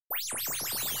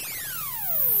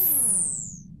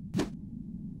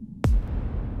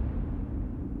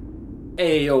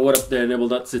Hey, yo, what up there, Nibble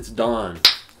Nuts? It's Don.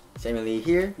 Sammy Lee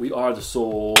here. We are the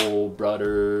Soul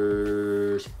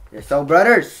Brothers. You're Soul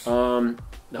Brothers. That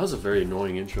was a very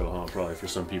annoying intro, huh? Probably for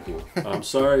some people. I'm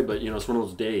sorry, but you know, it's one of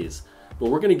those days.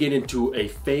 But we're gonna get into a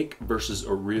fake versus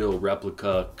a real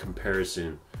replica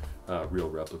comparison. A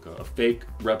fake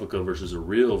replica versus a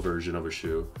real version of a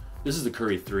shoe. This is the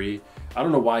Curry 3. I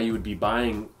don't know why you would be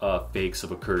buying fakes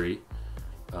of a Curry,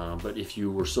 but if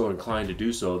you were so inclined to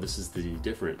do so, this is the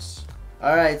difference.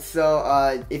 Alright,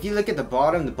 so if you look at the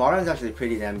bottom is actually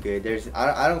pretty damn good.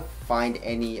 I don't find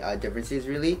any differences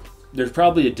really. There's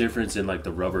probably a difference in like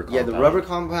the rubber compound. Yeah, the rubber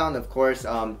compound, of course.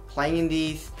 Playing in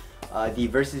these, the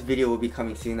versus video will be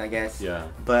coming soon, I guess. Yeah.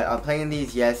 But playing in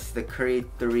these, yes, the Curry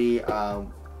 3,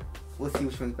 we'll see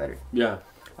which one's better. Yeah.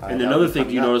 And another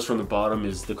thing you notice from the bottom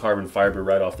is the carbon fiber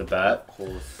right off the bat. Of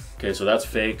course. Okay, so that's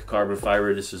fake carbon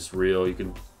fiber. This is real. You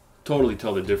can totally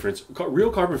tell the difference.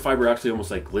 Real carbon fiber actually almost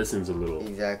like glistens a little.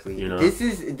 Exactly. You know. This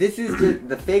is just,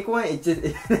 the fake one. It just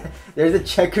there's a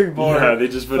checkered board. Yeah, they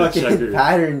just put a checkered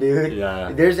pattern, dude.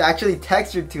 Yeah. There's actually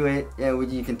texture to it,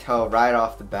 and you can tell right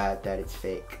off the bat that it's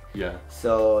fake. Yeah.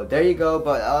 So there you go.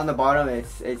 But on the bottom,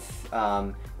 it's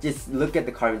just look at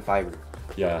the carbon fiber.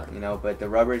 Yeah. You know, but the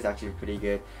rubber is actually pretty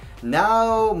good.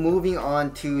 Now moving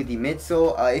on to the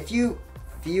midsole. If you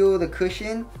feel the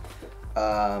cushion,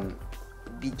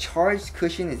 the charged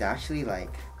cushion is actually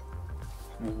like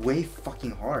way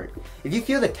fucking hard. If you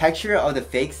feel the texture of the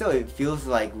fakes though, it feels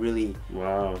like really,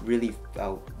 really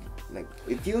like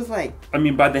it feels like. I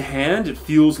mean, by the hand, it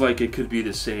feels like it could be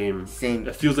the same.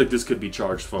 It feels like this could be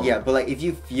charged foam. Yeah, but like if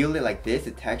you feel it like this,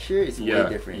 the texture is way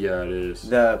different. Yeah, it is.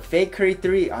 The fake Curry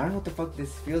 3, I don't know what the fuck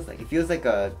this feels like. It feels like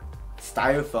a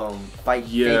styrofoam, fake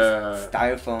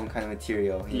styrofoam kind of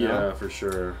material. You know? For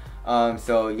sure.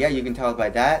 So yeah, you can tell by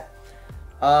that.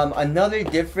 Another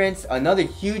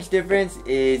huge difference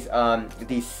is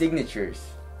the signatures.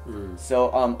 So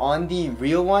on the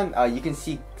real one, you can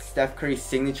see Steph Curry's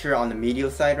signature on the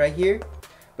medial side right here,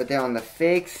 but then on the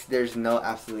fakes, there's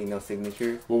absolutely no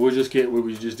signature. Well, what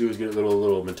we just do is get a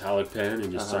little metallic pen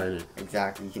and just sign it.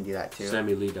 Exactly, you can do that too.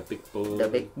 Sammy Lee, the big boy. The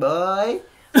big boy.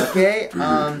 Okay.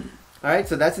 All right,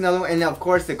 so that's another one, and of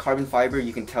course the carbon fiber,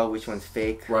 you can tell which one's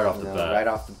fake right off the bat. Right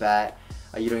off the bat.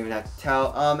 You don't even have to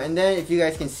tell. And then if you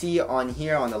guys can see on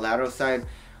here on the lateral side,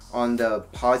 on the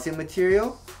positive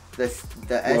material, it's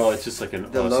just like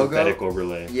the logo, synthetic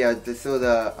overlay. Yeah. So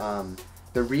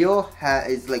the real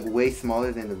is like way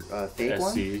smaller than the fake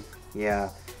one.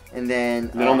 Yeah. And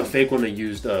then on the fake one they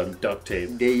used duct tape.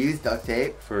 They used duct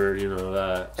tape for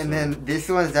that. And then this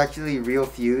one is actually real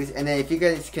fuse. And then if you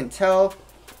guys can tell,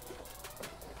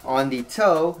 on the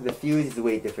toe, the fuse is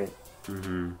way different.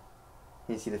 Can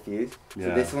you see the fuse? Yeah.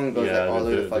 So this one goes like all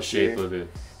the way the shape of it.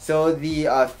 So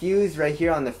the fuse right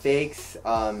here on the fakes,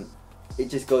 it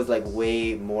just goes like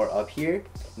way more up here.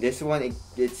 This one,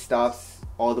 it stops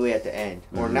all the way at the end,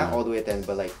 or not all the way at the end,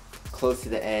 but like close to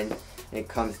the end, and it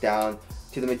comes down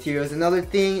to the materials. Another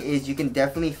thing is you can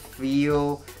definitely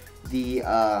feel the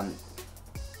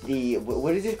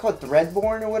what is it called,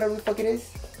 threadborne or whatever the fuck it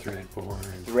is.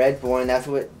 Threadborne. That's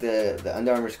what the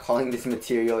Under Armour is calling this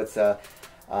material. It's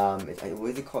what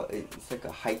is it called? It's like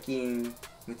a hiking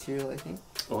material, I think.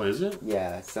 Oh, is it?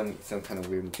 Yeah, some kind of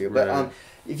weird material. But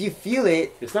if you feel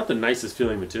it, it's not the nicest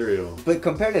feeling material. But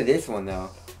compared to this one, though.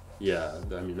 Yeah,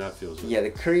 I mean that feels. Yeah, the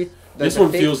Curry. This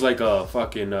one feels like a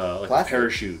fucking like a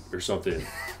parachute or something,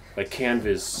 like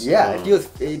canvas. Yeah,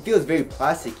 it feels very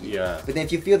plasticky. Yeah. But then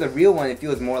if you feel the real one, it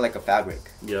feels more like a fabric.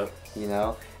 Yep. You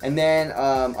know, and then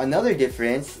another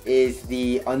difference is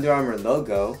the Under Armour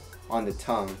logo on the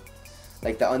tongue.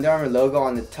 Like the Under Armour logo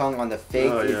on the tongue on the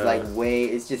fake is like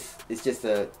it's just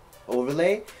a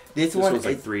overlay. This one's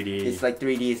like 3D. It's like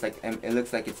 3D. It's like it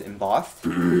looks like it's embossed.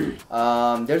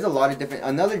 There's a lot of different.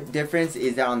 Another difference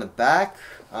is that on the back,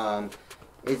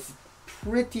 it's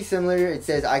pretty similar. It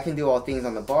says "I can do all things"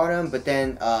 on the bottom, but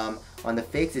then on the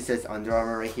fakes it says Under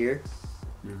Armour right here.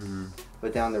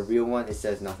 But then on the real one it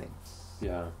says nothing.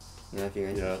 Yeah. You know, if you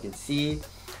guys can see.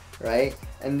 Right,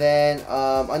 and then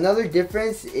another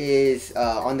difference is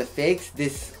on the fakes,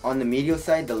 on the medial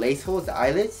side, the lace holes, the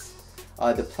eyelets,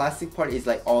 the plastic part is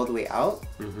like all the way out.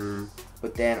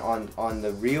 But then on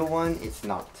the real one, it's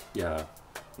not. Yeah.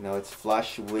 You know, it's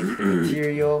flush with the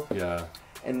material. Yeah.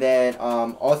 And then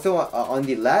also on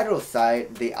the lateral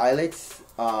side, the eyelets,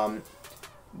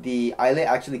 the eyelet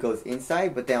actually goes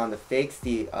inside, but then on the fakes,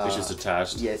 it's just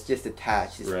attached. Yeah, it's just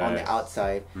attached. It's on the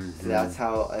outside. So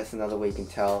that's another way you can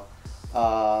tell.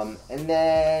 And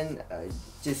then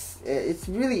it's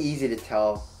really easy to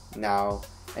tell now.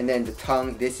 And then the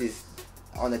tongue, this is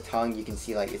on the tongue, you can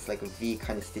see like it's like a V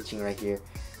kind of stitching right here.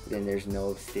 Then there's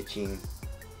no stitching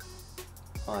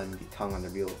on the tongue on the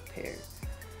real pair.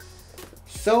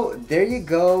 So there you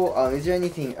go. Is there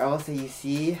anything else that you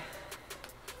see?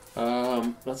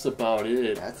 That's about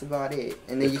it. That's about it.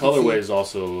 And then the colorway is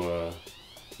also.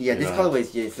 Yeah, this colorway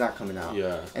is it's not coming out.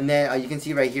 Yeah. And then you can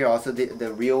see right here also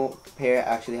the real pair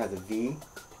actually has a V,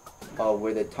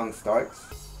 where the tongue starts,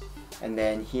 and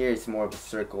then here it's more of a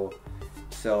circle.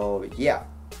 So yeah,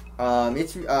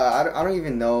 it's I don't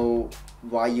even know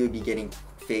why you would be getting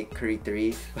fake Curry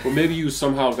 3s. Well, maybe you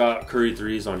somehow got Curry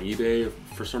 3s on eBay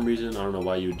for some reason. I don't know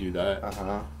why you would do that.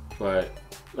 But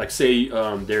like say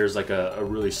there's like a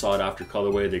really sought after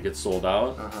colorway that gets sold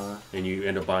out, and you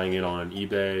end up buying it on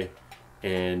eBay,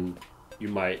 and you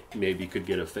maybe could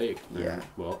get a fake. Yeah.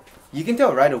 Well, you can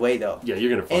tell right away though. Yeah, you're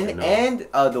gonna fucking know. And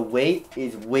the weight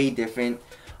is way different.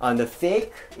 On the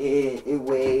fake, it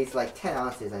weighs like 10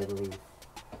 ounces, I believe.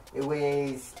 It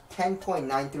weighs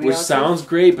 10.93 ounces. Which sounds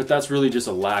great, but that's really just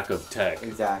a lack of tech.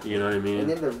 Exactly. You know what I mean? And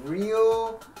then the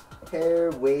real pair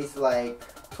weighs like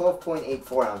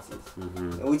 12.84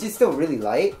 ounces, which is still really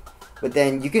light. But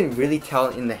then you can really tell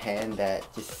in the hand that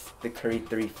just the Curry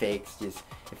 3 fakes, it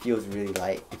feels really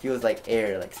light. It feels like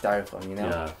air, like styrofoam, you know?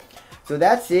 Yeah. So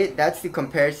that's it. That's the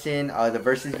comparison. The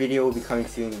versus video will be coming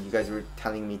soon. You guys were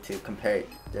telling me to compare it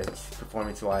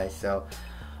performance-wise. So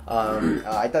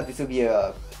I thought this would be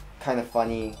a kind of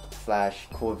funny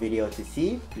 / cool video to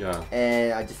see. Yeah.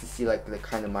 And just to see like the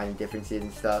kind of minor differences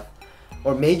and stuff,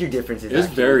 or major differences. It's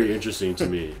very interesting to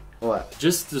me. What?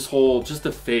 Just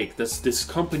the fake. This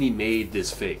company made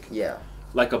this fake. Yeah.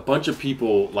 Like a bunch of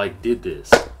people like did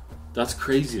this. That's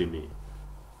crazy to me.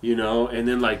 You know, and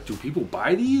then like, do people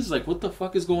buy these? Like, what the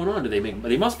fuck is going on? Do they make?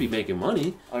 They must be making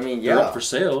money. I mean, yeah, they're up for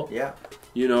sale. Yeah.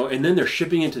 You know, and then they're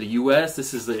shipping into the U.S.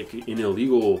 This is like an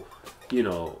illegal. You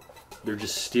know, they're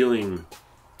just stealing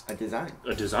a design,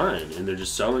 and they're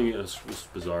just selling it. It's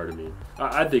bizarre to me.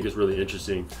 I think it's really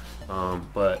interesting.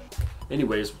 But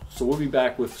anyways, so we'll be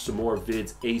back with some more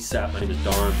vids ASAP. My name is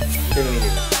Don.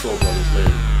 Soul Brothers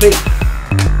later. Peace.